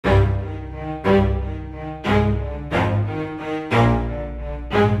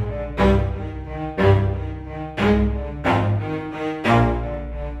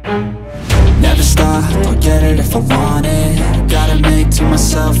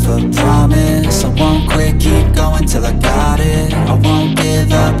myself a promise. I won't quit, keep going till I got it. I won't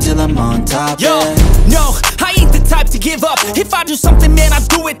give up till I'm on top. Yo, yeah. no, I ain't the type to give up. If I do something, man, I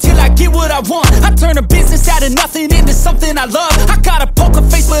do it till I get what I want. I turn a business out of nothing into something I love. I got a poker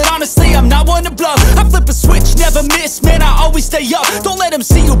face, but honestly, I'm not one to bluff. I flip a switch, never miss, man, I always stay up. Don't let them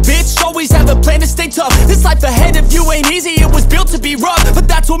see you, bitch, always have a plan to stay tough. This life ahead of you ain't easy, it was built to be rough. But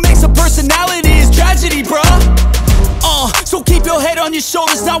that's what makes a personality, is tragedy, bruh. So keep your head on your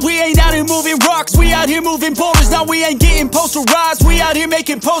shoulders. Now we ain't out here moving rocks, we out here moving boulders. Now we ain't getting posterized, we out here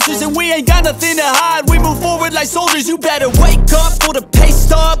making posters. And we ain't got nothing to hide, we move forward like soldiers. You better wake up for the pay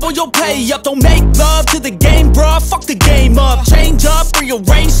stub, or you'll pay up. Don't make love to the game, bruh, fuck the game up. Change up,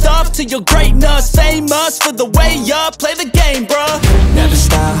 rearrange stuff to your greatness. Famous for the way up, play the game, bruh. Never